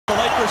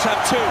Lakers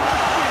have two.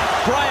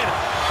 Bryant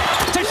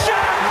to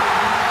Shaq.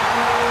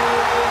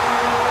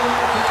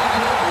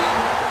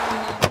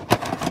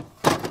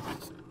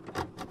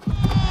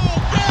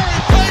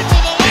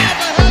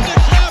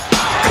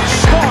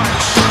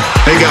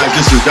 Hey guys,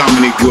 this is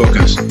Dominique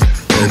Wilkins.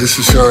 Hey, this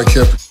is Sean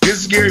Kemp.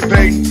 This is Gary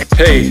Payton.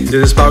 Hey,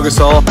 this is Pau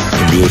Gasol.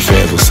 NBA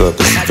fans, what's up?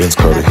 This is Vince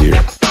Carter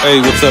here.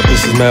 Hey, what's up?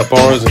 This is Matt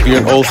Barnes. If you're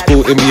an old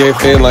school NBA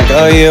fan like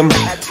I am,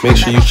 make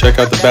sure you check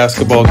out the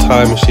Basketball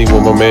Time Machine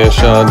with my man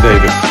Sean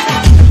David.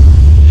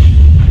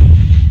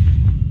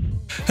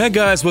 Hey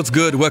guys, what's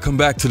good? Welcome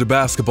back to the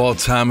Basketball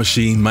Time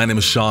Machine. My name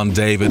is Sean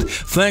David.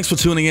 Thanks for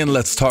tuning in.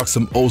 Let's talk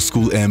some old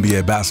school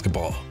NBA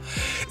basketball.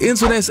 In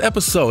today's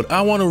episode,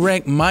 I want to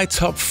rank my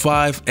top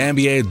 5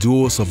 NBA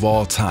duos of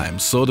all time,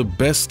 so the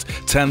best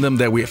tandem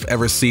that we have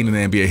ever seen in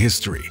NBA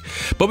history.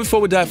 But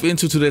before we dive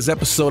into today's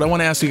episode, I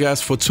want to ask you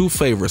guys for 2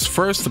 favors.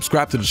 First,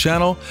 subscribe to the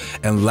channel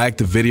and like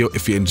the video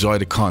if you enjoy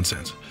the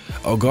content.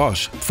 Oh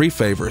gosh, 3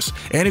 favors.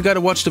 And you gotta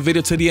watch the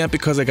video to the end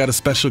because I got a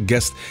special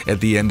guest at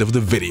the end of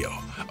the video.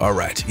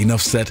 Alright,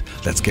 enough said,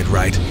 let's get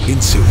right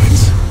into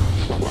it.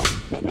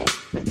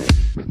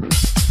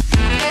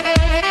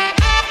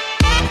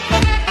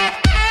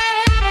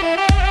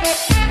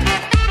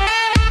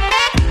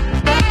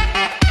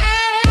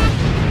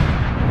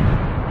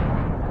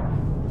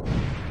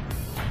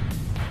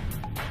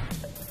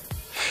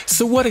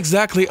 So what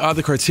exactly are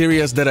the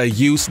criteria that I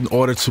used in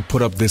order to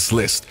put up this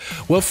list?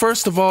 Well,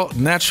 first of all,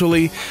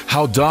 naturally,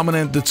 how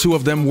dominant the two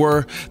of them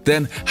were,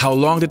 then how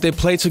long did they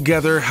play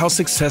together, how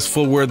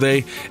successful were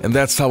they, and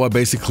that's how I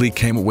basically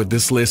came up with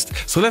this list.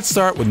 So let's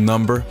start with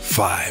number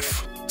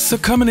 5. So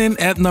coming in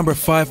at number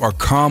 5 are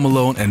Karl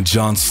Malone and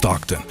John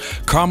Stockton.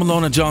 Karl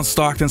Malone and John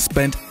Stockton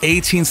spent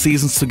 18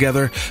 seasons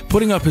together,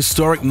 putting up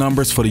historic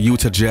numbers for the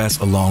Utah Jazz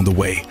along the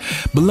way.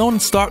 Malone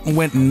and Stockton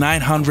went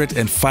 900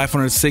 and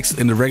 506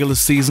 in the regular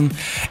season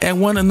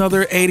and won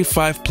another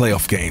 85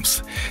 playoff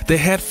games. They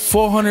had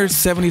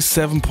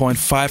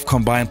 477.5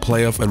 combined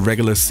playoff and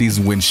regular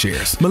season win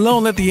shares.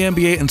 Malone led the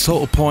NBA in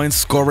total points,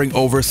 scoring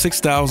over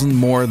 6,000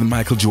 more than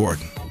Michael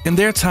Jordan. In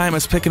their time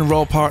as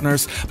pick-and-roll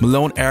partners,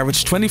 Malone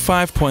averaged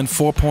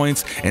 25.4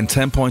 points and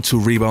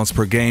 10.2 rebounds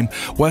per game,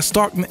 while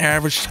Stockton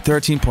averaged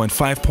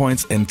 13.5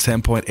 points and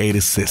 10.8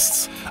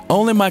 assists.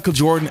 Only Michael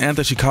Jordan and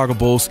the Chicago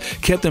Bulls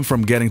kept them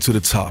from getting to the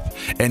top.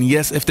 And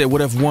yes, if they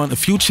would have won a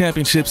few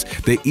championships,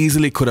 they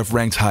easily could have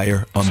ranked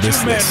higher on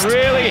this list. Men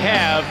really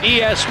have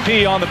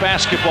ESP on the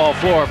basketball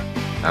floor.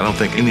 I don't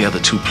think any other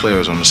 2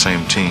 players on the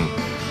same team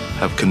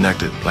have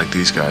connected like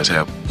these guys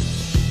have.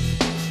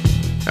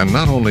 And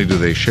not only do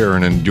they share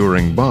an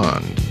enduring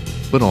bond,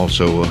 but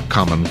also a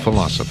common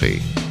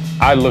philosophy.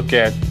 I look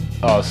at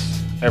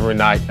us every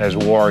night as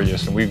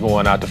warriors, and we're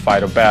going out to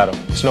fight a battle.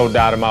 There's no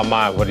doubt in my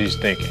mind what he's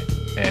thinking,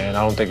 and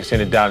I don't think it's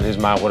any doubt in his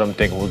mind what I'm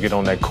thinking. We'll get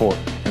on that court,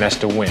 and that's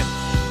to win. No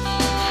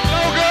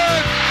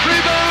good!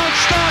 Rebound,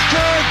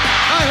 Stockton!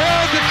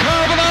 Ahead to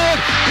Karl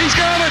Malone! He's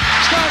got it!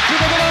 Stockton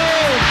to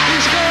Malone! He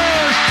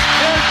scores!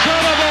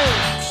 Incredible!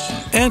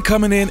 And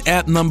coming in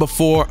at number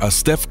 4 are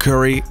Steph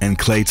Curry and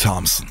Klay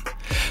Thompson.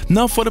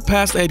 Now, for the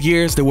past 8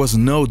 years, there was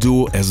no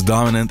duo as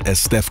dominant as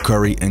Steph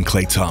Curry and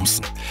Klay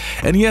Thompson.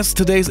 And yes,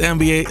 today's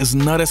NBA is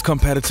not as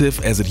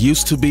competitive as it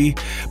used to be,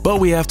 but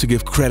we have to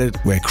give credit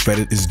where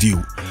credit is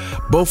due.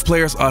 Both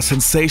players are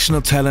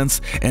sensational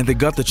talents, and they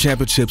got the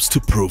championships to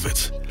prove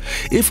it.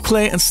 If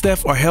Klay and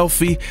Steph are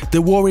healthy,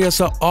 the Warriors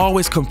are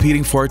always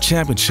competing for a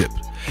championship.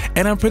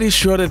 And I'm pretty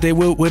sure that they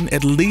will win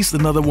at least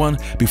another one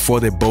before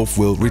they both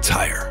will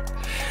retire.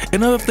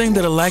 Another thing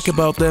that I like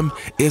about them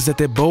is that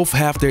they both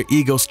have their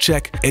egos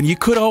checked, and you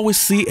could always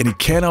see and you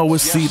can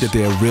always see that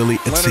they are really a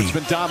team. Leonard's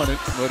been dominant,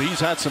 but he's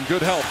had some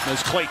good help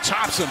as Klay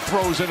Thompson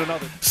throws in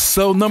another.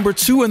 So number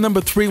 2 and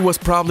number 3 was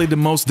probably the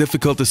most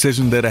difficult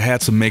decision that I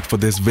had to make for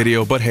this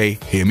video, but hey,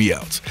 hear me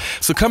out.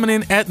 So coming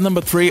in at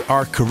number 3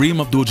 are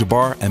Kareem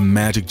Abdul-Jabbar and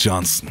Magic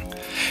Johnson.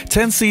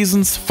 10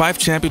 seasons, 5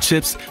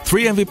 championships,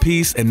 3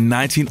 MVPs, and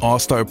 19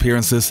 All-Star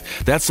appearances.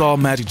 That's all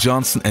Magic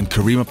Johnson and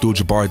Kareem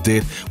Abdul-Jabbar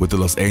did with the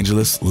Los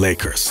Angeles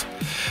Lakers.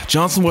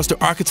 Johnson was the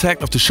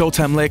architect of the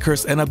Showtime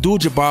Lakers, and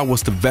Abdul-Jabbar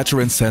was the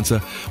veteran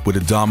center with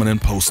a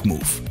dominant post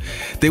move.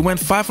 They went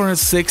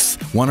 506,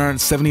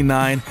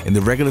 179 in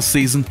the regular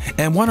season,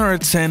 and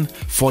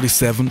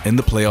 110-47 in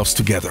the playoffs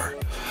together.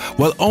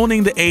 While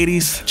owning the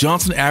 80s,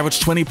 Johnson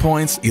averaged 20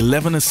 points,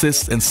 11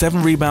 assists, and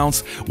 7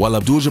 rebounds, while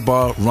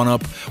Abdul-Jabbar run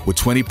up with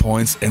 20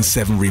 points and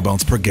 7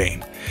 rebounds per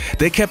game.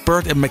 They kept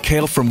Bird and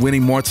McHale from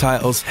winning more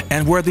titles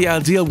and were the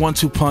ideal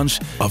 1-2 punch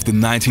of the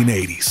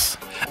 1980s.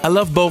 I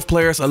love both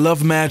players. I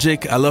love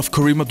Magic. I love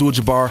Kareem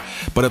Abdul-Jabbar,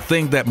 but I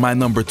think that my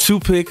number 2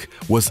 pick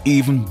was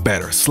even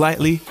better.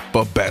 Slightly,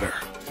 but better.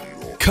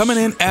 Coming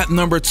in at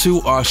number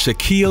 2 are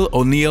Shaquille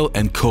O'Neal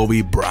and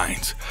Kobe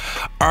Bryant.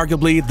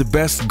 Arguably the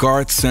best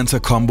guard-center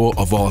combo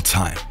of all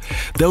time.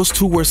 Those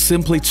two were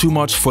simply too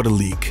much for the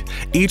league.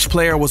 Each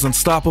player was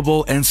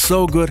unstoppable and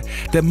so good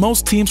that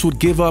most teams would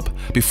give up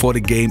before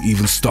the game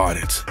even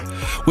started.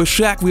 With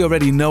Shaq, we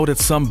already know that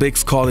some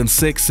bigs called in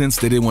sick since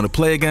they didn't want to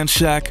play against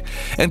Shaq.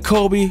 And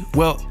Kobe,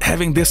 well,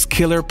 having this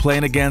killer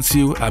playing against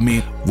you, I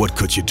mean, what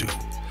could you do?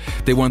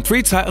 They won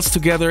 3 titles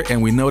together,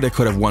 and we know they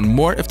could have won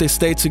more if they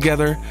stayed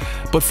together.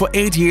 But for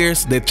 8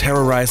 years, they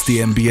terrorized the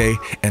NBA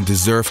and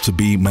deserve to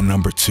be my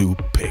number 2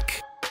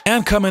 pick.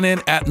 And coming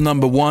in at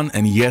number 1,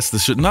 and yes,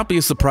 this should not be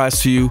a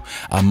surprise to you,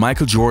 are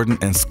Michael Jordan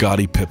and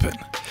Scottie Pippen.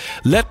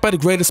 Led by the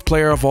greatest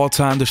player of all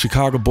time, the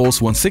Chicago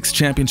Bulls won 6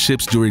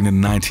 championships during the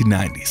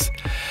 1990s.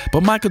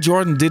 But Michael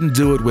Jordan didn't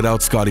do it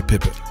without Scottie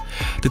Pippen.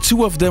 The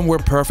two of them were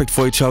perfect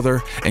for each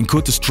other and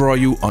could destroy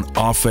you on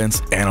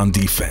offense and on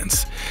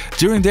defense.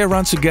 During their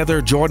run together,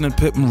 Jordan and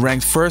Pippen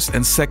ranked 1st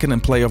and 2nd in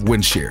playoff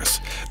win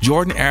shares.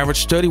 Jordan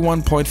averaged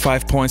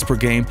 31.5 points per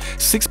game,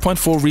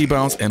 6.4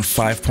 rebounds, and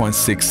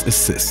 5.6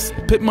 assists.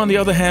 Pippen, on the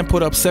other hand,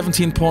 put up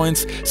 17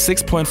 points,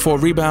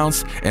 6.4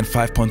 rebounds, and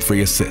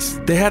 5.3 assists.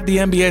 They had the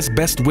NBA's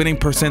best winning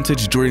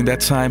percentage during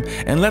that time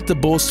and led the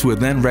Bulls to a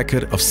then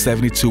record of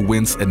 72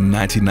 wins in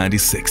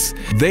 1996.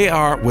 They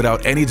are,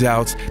 without any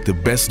doubt, the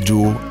best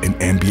duo in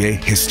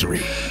NBA history.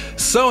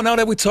 So now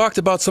that we talked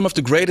about some of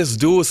the greatest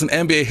duos in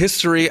NBA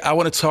history, I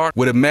want to talk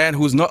with a man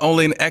who's not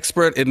only an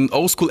expert in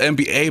old school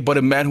NBA, but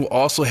a man who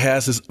also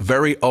has his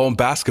very own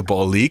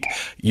basketball league.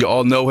 You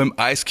all know him,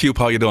 Ice Cube.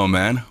 How you doing,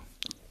 man?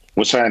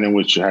 What's happening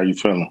with you? How you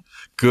feeling?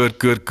 Good,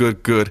 good,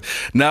 good, good.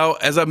 Now,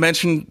 as I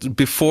mentioned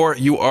before,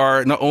 you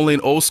are not only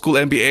an old school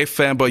NBA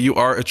fan, but you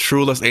are a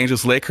true Los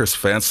Angeles Lakers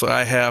fan. So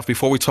I have,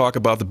 before we talk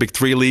about the Big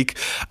Three League,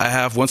 I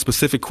have one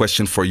specific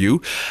question for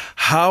you.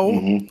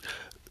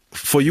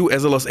 For you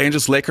as a Los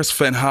Angeles Lakers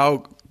fan,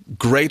 how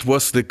great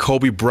was the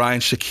Kobe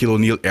Bryant, Shaquille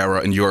O'Neal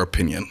era in your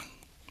opinion?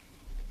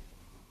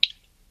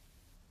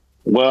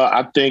 Well,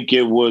 I think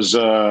it was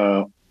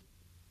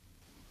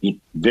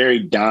very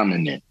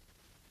dominant.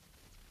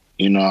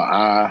 You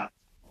know,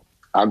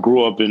 I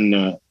grew up in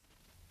the,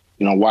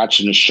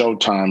 watching the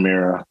Showtime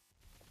era,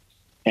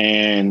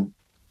 and,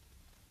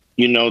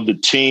 the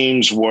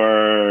teams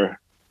were,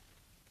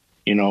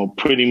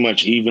 pretty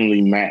much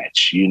evenly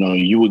matched.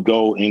 You would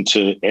go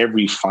into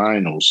every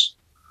finals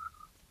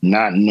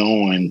not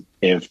knowing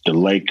if the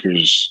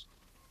Lakers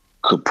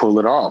could pull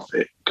it off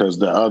because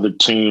the other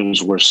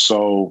teams were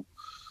so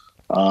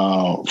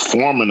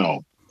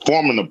formidable.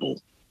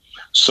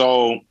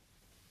 So,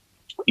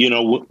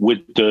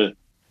 with the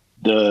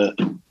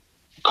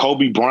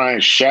Kobe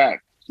Bryant, Shaq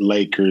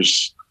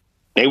Lakers,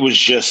 they was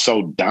just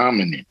so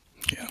dominant.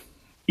 Yeah.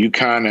 You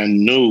kind of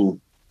knew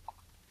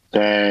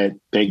that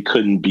they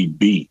couldn't be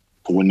beat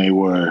when they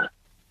were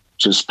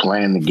just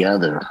playing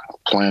together,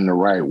 playing the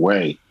right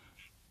way.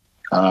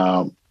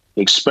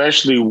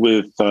 Especially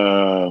with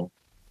Phil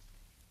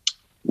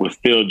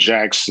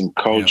Jackson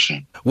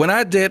coaching. Yeah. When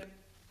I did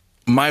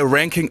my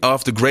ranking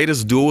of the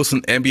greatest duos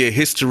in NBA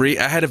history,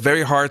 I had a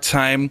very hard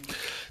time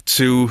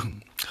to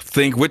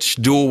think which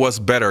duo was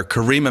better,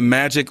 Kareem and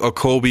Magic or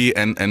Kobe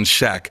and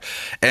Shaq.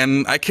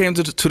 And I came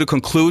to the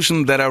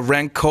conclusion that I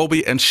ranked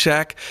Kobe and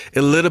Shaq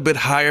a little bit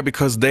higher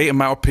because they, in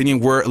my opinion,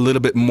 were a little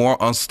bit more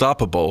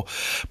unstoppable.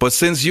 But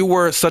since you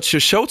were such a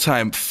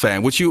Showtime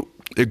fan, would you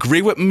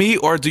agree with me,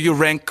 or do you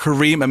rank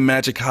Kareem and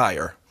Magic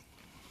higher?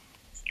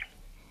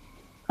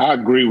 I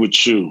agree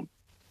with you.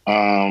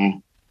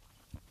 It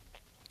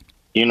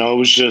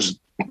was just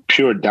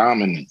pure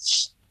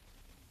dominance.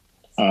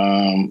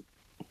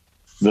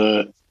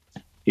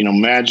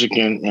 Magic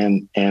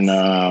and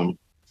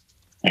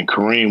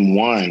Kareem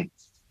won,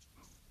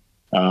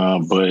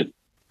 but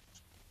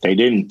they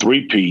didn't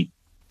three-peat.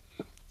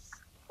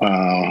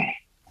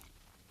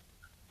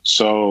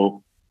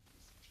 So,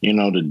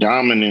 the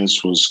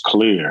dominance was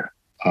clear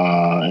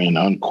and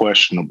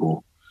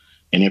unquestionable.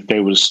 And if they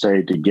would have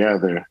stayed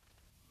together,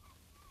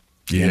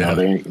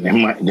 they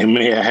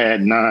may have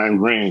had 9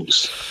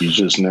 rings. You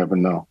just never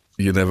know.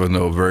 You never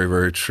know. Very,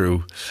 very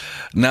true.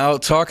 Now,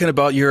 talking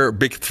about your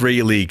Big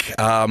Three League,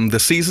 the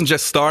season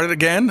just started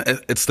again.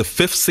 It's the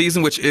 5th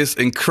season, which is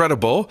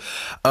incredible.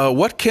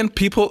 What can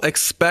people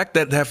expect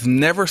that have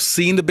never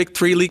seen the Big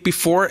Three League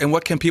before? And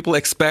what can people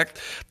expect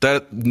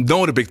that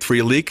know the Big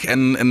Three League?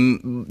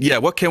 And yeah,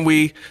 what can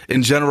we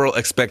in general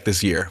expect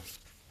this year?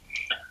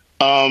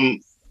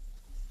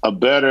 A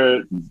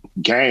better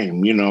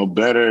game,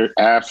 better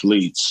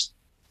athletes.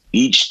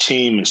 Each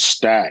team is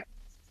stacked.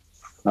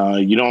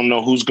 You don't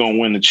know who's going to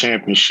win the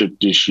championship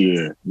this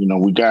year.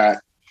 We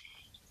got,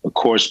 of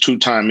course,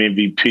 2-time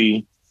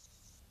MVP,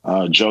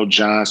 Joe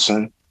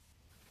Johnson.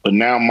 But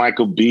now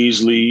Michael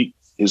Beasley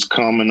is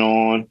coming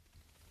on.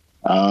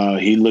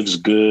 He looks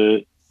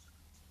good.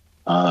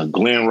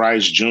 Glenn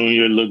Rice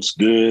Jr. looks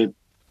good.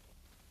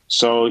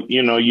 So,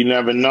 you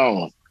never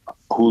know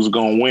who's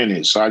going to win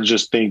it. So I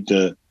just think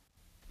the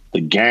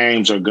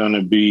games are going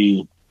to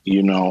be,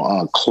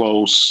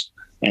 close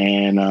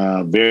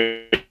and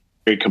very,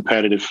 very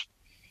competitive.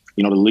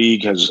 the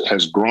league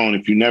has grown.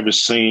 If you've never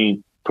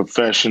seen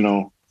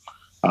professional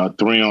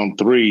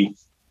 3-on-3,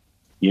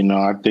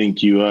 I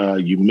think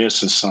you're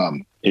missing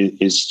something.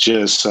 It's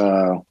just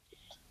an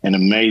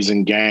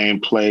amazing game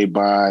played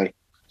by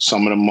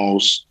some of the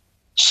most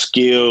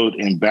skilled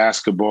in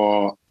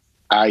basketball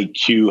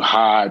IQ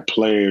high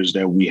players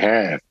that we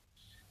have.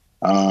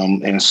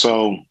 And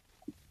so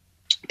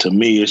to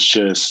me, it's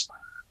just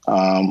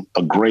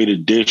a great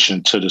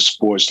addition to the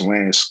sports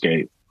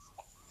landscape.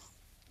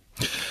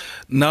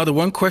 Now, the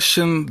one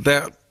question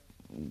that,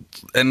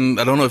 and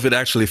I don't know if it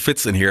actually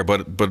fits in here,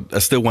 but I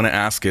still want to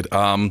ask it.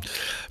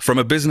 From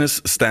a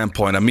business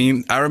standpoint, I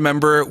mean, I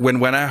remember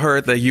when I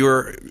heard that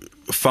you're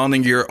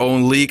founding your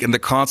own league and the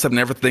concept and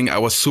everything, I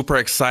was super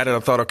excited. I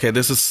thought, okay,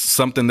 this is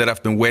something that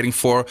I've been waiting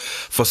for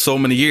so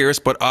many years.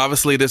 But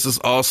obviously, this is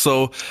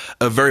also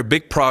a very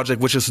big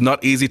project, which is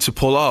not easy to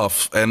pull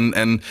off.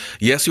 And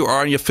yes, you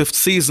are in your 5th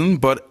season,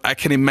 but I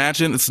can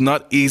imagine it's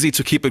not easy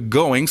to keep it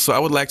going. So I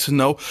would like to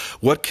know,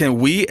 what can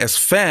we as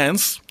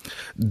fans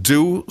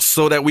do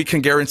so that we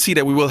can guarantee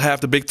that we will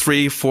have the big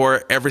 3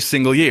 for every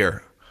single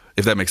year,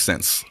 if that makes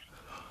sense?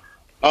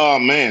 Oh,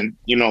 man,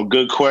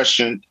 good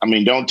question. I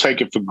mean, don't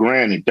take it for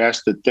granted.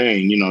 That's the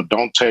thing.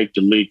 Don't take the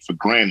league for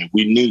granted.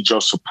 We need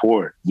your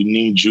support. We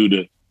need you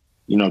to,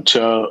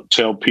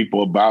 tell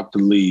people about the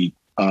league.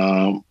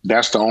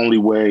 That's the only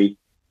way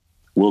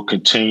we'll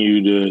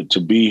continue to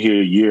be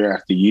here year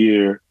after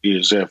year,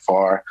 is if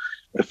our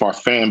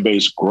fan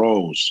base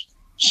grows.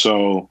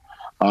 So,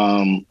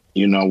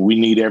 we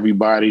need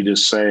everybody to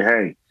say,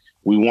 hey,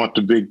 we want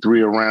the big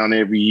 3 around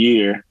every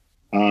year.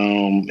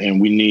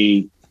 And we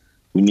need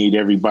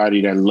everybody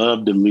that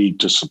love the league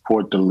to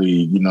support the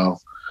league.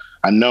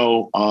 I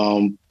know,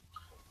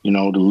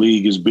 the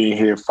league has been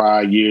here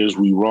 5 years.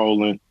 We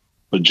rolling,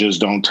 but just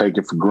don't take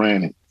it for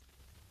granted.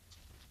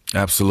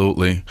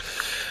 Absolutely.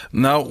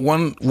 Now,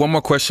 one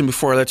more question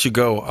before I let you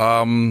go.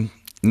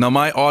 Now,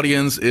 my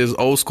audience is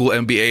old school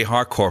NBA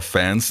hardcore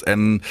fans.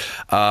 And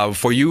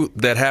for you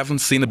that haven't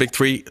seen the Big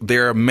 3,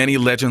 there are many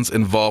legends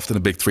involved in the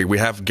Big 3. We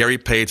have Gary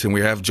Payton, we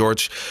have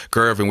George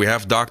Gervin, we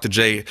have Dr.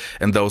 J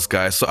and those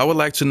guys. So I would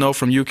like to know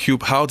from you,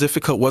 Cube, how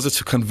difficult was it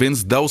to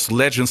convince those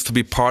legends to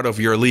be part of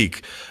your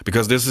league?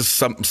 Because this is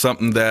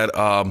something that,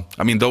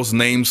 those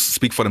names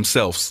speak for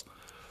themselves.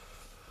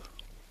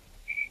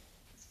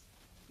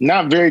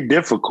 Not very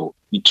difficult.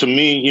 To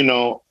me,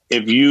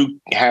 if you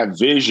have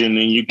vision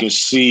and you can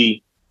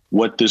see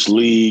what this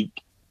league,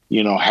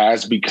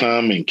 has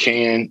become and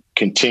can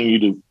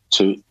continue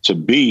to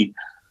be,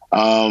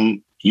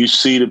 you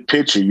see the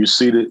picture, you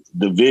see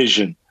the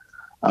vision,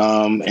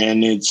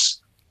 and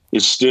it's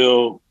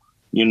still,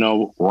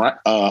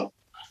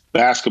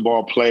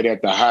 basketball played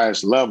at the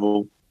highest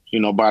level,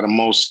 by the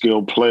most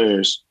skilled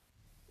players,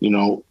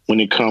 when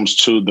it comes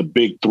to the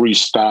Big 3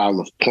 style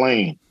of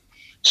playing.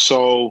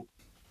 So,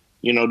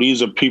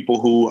 these are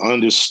people who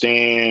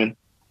understand,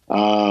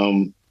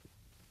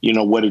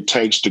 what it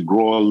takes to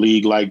grow a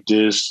league like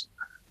this.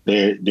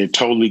 They're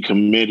totally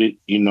committed.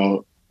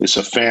 It's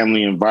a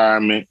family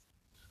environment.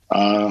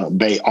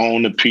 They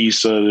own a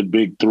piece of the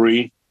Big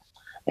 3.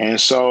 And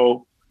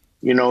so,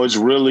 it's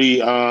really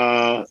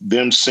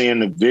them seeing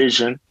the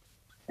vision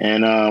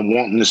and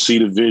wanting to see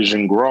the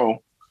vision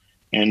grow.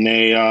 And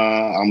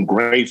I'm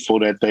grateful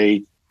that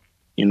they've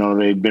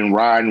been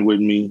riding with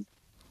me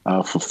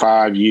for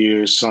 5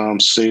 years, some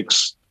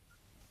 6.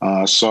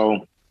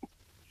 So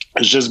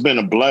it's just been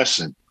a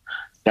blessing.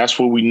 That's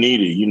what we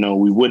needed.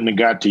 We wouldn't have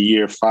got to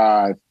year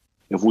 5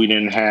 if we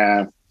didn't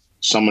have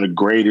some of the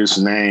greatest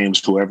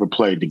names who ever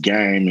played the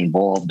game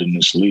involved in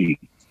this league.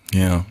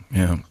 Yeah.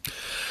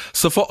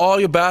 So for all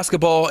your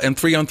basketball and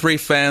 3-on-3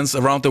 fans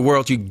around the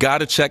world, you got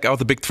to check out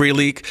the Big 3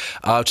 League.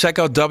 Check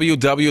out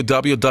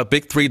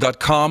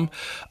www.big3.com.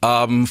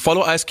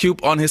 Follow Ice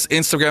Cube on his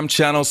Instagram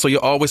channel so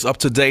you're always up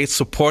to date.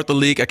 Support the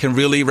league. I can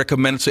really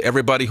recommend it to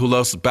everybody who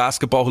loves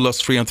basketball, who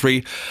loves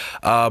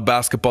 3-on-3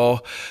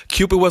 basketball.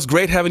 Cube, it was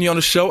great having you on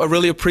the show. I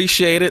really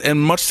appreciate it, and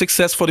much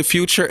success for the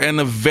future and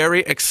a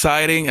very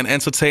exciting and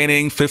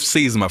entertaining 5th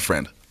season, my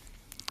friend.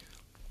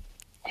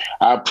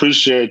 I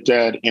appreciate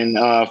that. And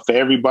for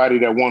everybody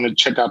that want to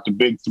check out the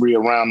Big 3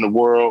 around the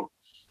world,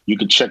 you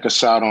can check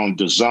us out on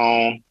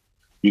DAZN.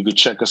 You can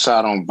check us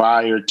out on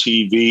Vire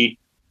TV,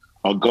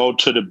 or go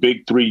to the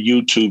Big 3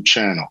 YouTube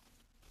channel.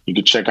 You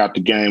can check out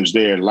the games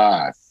there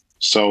live.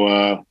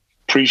 So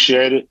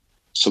appreciate it.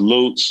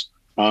 Salutes.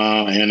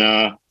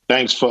 And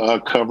thanks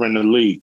for covering the league.